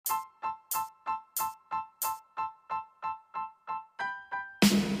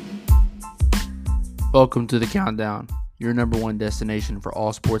Welcome to the Countdown, your number one destination for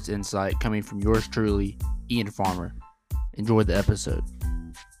all sports insight, coming from yours truly, Ian Farmer. Enjoy the episode.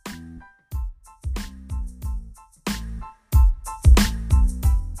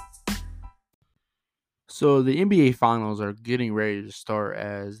 So the NBA Finals are getting ready to start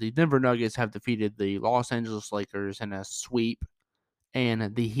as the Denver Nuggets have defeated the Los Angeles Lakers in a sweep,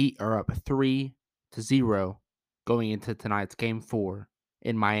 and the Heat are up 3-0 going into tonight's Game 4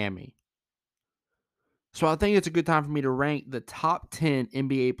 in Miami. So I think it's a good time for me to rank the top 10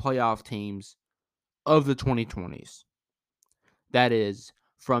 NBA playoff teams of the 2020s. That is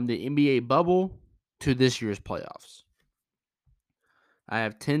from the NBA bubble to this year's playoffs. I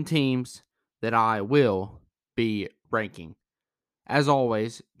have 10 teams that I will be ranking. As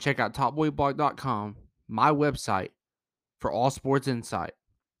always, check out topboyblog.com, my website, for all sports insight.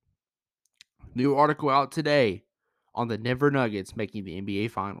 New article out today on the Denver Nuggets making the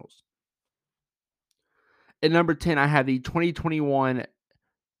NBA Finals. At number 10, I have the 2021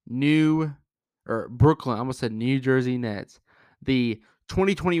 New Jersey Nets. The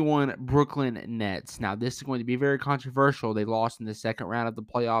 2021 Brooklyn Nets. Now, this is going to be very controversial. They lost in the second round of the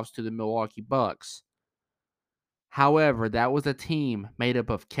playoffs to the Milwaukee Bucks. However, that was a team made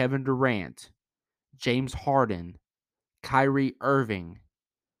up of Kevin Durant, James Harden, Kyrie Irving,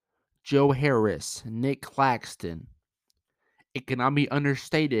 Joe Harris, Nick Claxton. It cannot be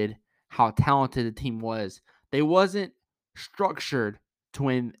understated how talented the team was. They wasn't structured to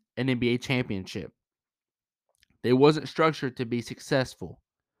win an NBA championship. They wasn't structured to be successful.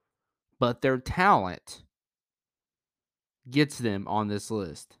 But their talent gets them on this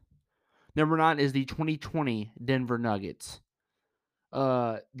list. Number 9 is the 2020 Denver Nuggets.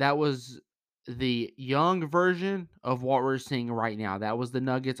 That was the young version of what we're seeing right now. That was the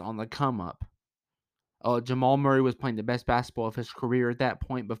Nuggets on the come up. Jamal Murray was playing the best basketball of his career at that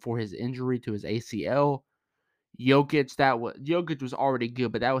point before his injury to his ACL. Jokic was already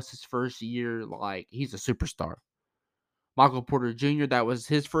good, but that was his first year. Like, he's a superstar. Michael Porter Jr., that was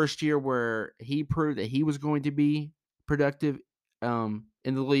his first year where he proved that he was going to be productive in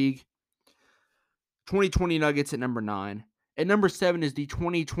the league. 2020 Nuggets at number 9. At number 7 is the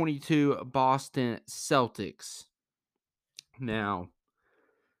 2022 Boston Celtics. Now,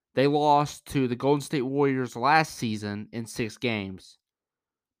 they lost to the Golden State Warriors last season in 6 games,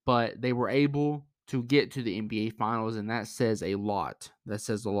 but they were able to get to the NBA Finals, and that says a lot.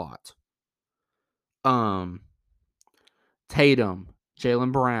 Tatum,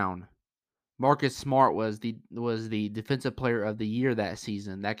 Jaylen Brown, Marcus Smart was the defensive player of the year that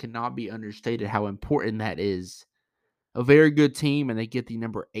season. That cannot be understated how important that is. A very good team, and they get the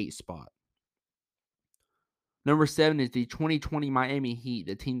number 8 spot. Number 7 is the 2020 Miami Heat,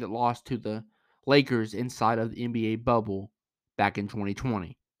 the team that lost to the Lakers inside of the NBA bubble back in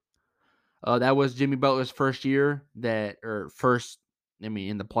 2020. That was Jimmy Butler's first year in the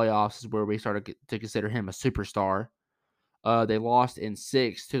playoffs is where we started to consider him a superstar. They lost in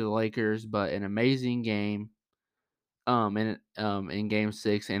 6 to the Lakers, but an amazing game in Game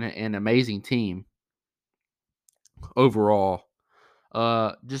 6 and an amazing team overall.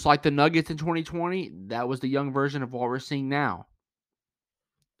 Just like the Nuggets in 2020, that was the young version of what we're seeing now.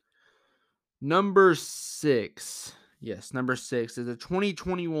 Number 6. Yes, number 6 is the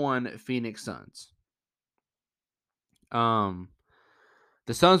 2021 Phoenix Suns. The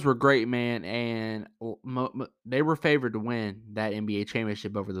Suns were great, man, and they were favored to win that NBA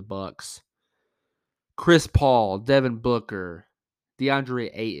championship over the Bucks. Chris Paul, Devin Booker,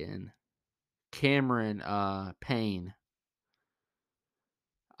 DeAndre Ayton, Cameron Payne.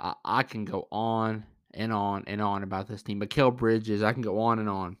 I can go on and on and on about this team. Mikal Bridges, I can go on and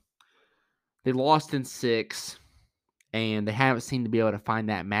on. They lost in 6, and they haven't seemed to be able to find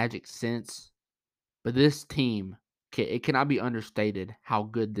that magic since. But this team, it cannot be understated how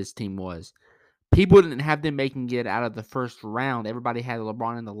good this team was. People didn't have them making it out of the first round. Everybody had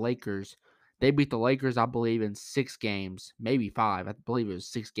LeBron and the Lakers. They beat the Lakers, I believe, in 6 games, maybe 5. I believe it was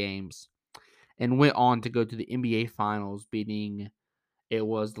 6 games, and went on to go to the NBA Finals, beating it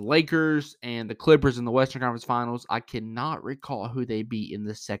was the Lakers and the Clippers in the Western Conference Finals. I cannot recall who they beat in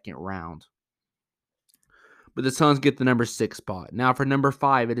the second round. But the Suns get the number 6 spot. Now for number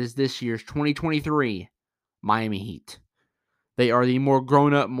 5, it is this year's 2023 Miami Heat. They are the more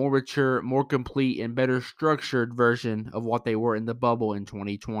grown-up, more mature, more complete, and better structured version of what they were in the bubble in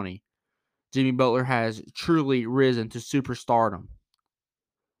 2020. Jimmy Butler has truly risen to superstardom,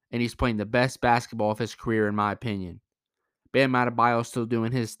 and he's playing the best basketball of his career, in my opinion. Bam Adebayo still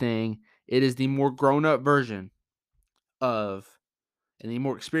doing his thing. It is the more grown-up version and the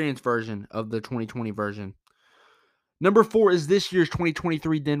more experienced version of the 2020 version. Number 4 is this year's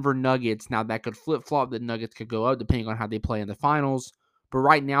 2023 Denver Nuggets. Now, that could flip-flop. The Nuggets could go up depending on how they play in the finals. But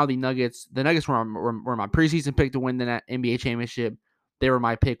right now, the Nuggets were my preseason pick to win the NBA championship. They were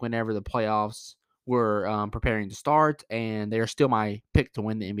my pick whenever the playoffs were preparing to start, and they are still my pick to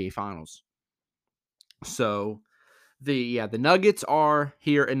win the NBA Finals. So, the Nuggets are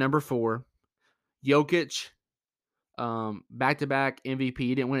here at number 4. Jokic, back-to-back MVP.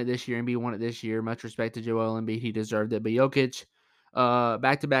 He didn't win it this year. Embiid won it this year. Much respect to Joel Embiid. He deserved it. But Jokic,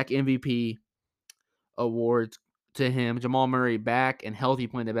 back-to-back MVP awards to him. Jamal Murray back and healthy,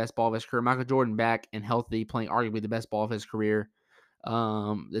 playing the best ball of his career. Michael Jordan back and healthy, playing arguably the best ball of his career.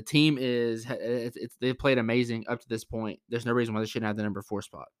 The team they've played amazing up to this point. There's no reason why they shouldn't have the number 4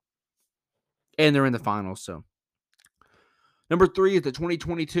 spot. And they're in the finals, so. Number 3 is the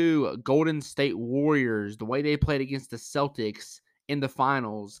 2022 Golden State Warriors. The way they played against the Celtics in the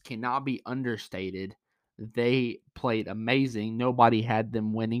finals cannot be understated. They played amazing. Nobody had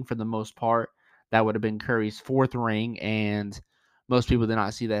them winning for the most part. That would have been Curry's 4th ring, and most people did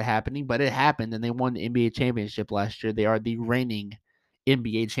not see that happening, but it happened, and they won the NBA championship last year. They are the reigning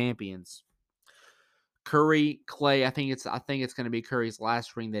NBA champions. Curry, Clay, I think it's going to be Curry's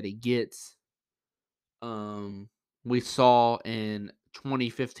last ring that he gets. We saw in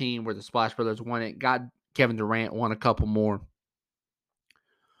 2015 where the Splash Brothers won it. Kevin Durant won a couple more.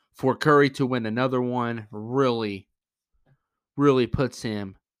 For Curry to win another one really, really puts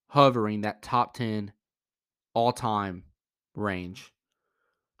him hovering that top 10 all-time range.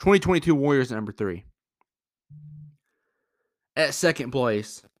 2022 Warriors at number 3. At second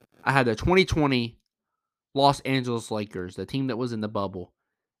place, I had the 2020 Los Angeles Lakers, the team that was in the bubble.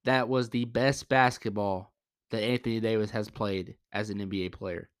 That was the best basketball that Anthony Davis has played as an NBA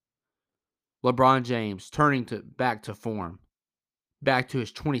player. LeBron James turning back to form, back to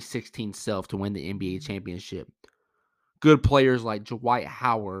his 2016 self to win the NBA championship. Good players like Dwight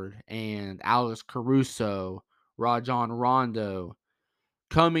Howard and Alex Caruso, Rajon Rondo,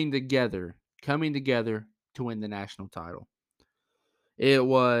 coming together to win the national title. It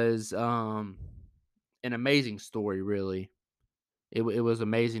was an amazing story, really. It was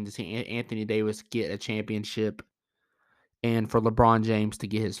amazing to see Anthony Davis get a championship and for LeBron James to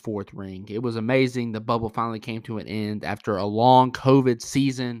get his 4th ring. It was amazing. The bubble finally came to an end after a long COVID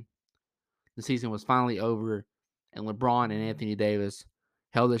season. The season was finally over, and LeBron and Anthony Davis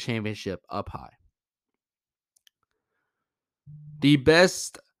held the championship up high. The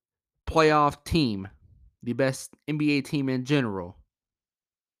best playoff team, the best NBA team in general,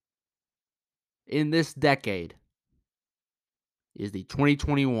 in this decade is the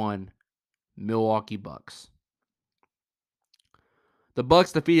 2021 Milwaukee Bucks. The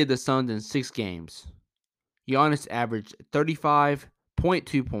Bucks defeated the Suns in 6 games. Giannis averaged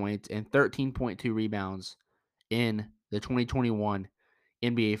 35.2 points and 13.2 rebounds in the 2021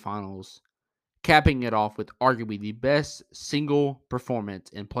 NBA Finals, capping it off with arguably the best single performance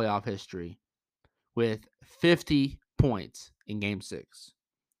in playoff history with 50 points in Game 6.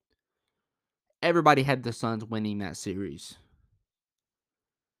 Everybody had the Suns winning that series.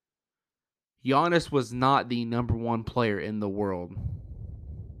 Giannis was not the number 1 player in the world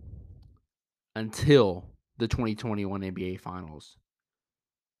until the 2021 NBA Finals.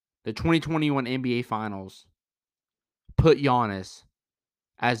 The 2021 NBA Finals put Giannis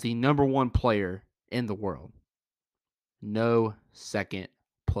as the number 1 player in the world. No second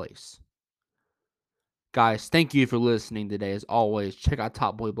place. Guys, thank you for listening today. As always, check out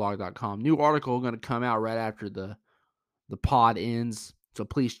topboyblog.com. New article going to come out right after the pod ends, so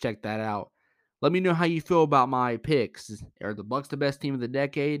please check that out. Let me know how you feel about my picks. Are the Bucks the best team of the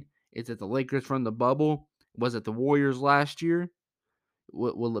decade? Is it the Lakers from the bubble? Was it the Warriors last year?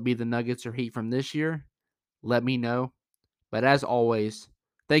 Will it be the Nuggets or Heat from this year? Let me know. But as always,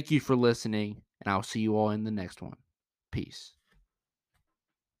 thank you for listening, and I'll see you all in the next one. Peace.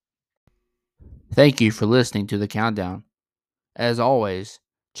 Thank you for listening to the Countdown. As always,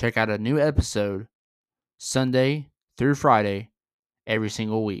 check out a new episode Sunday through Friday every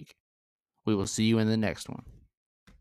single week. We will see you in the next one.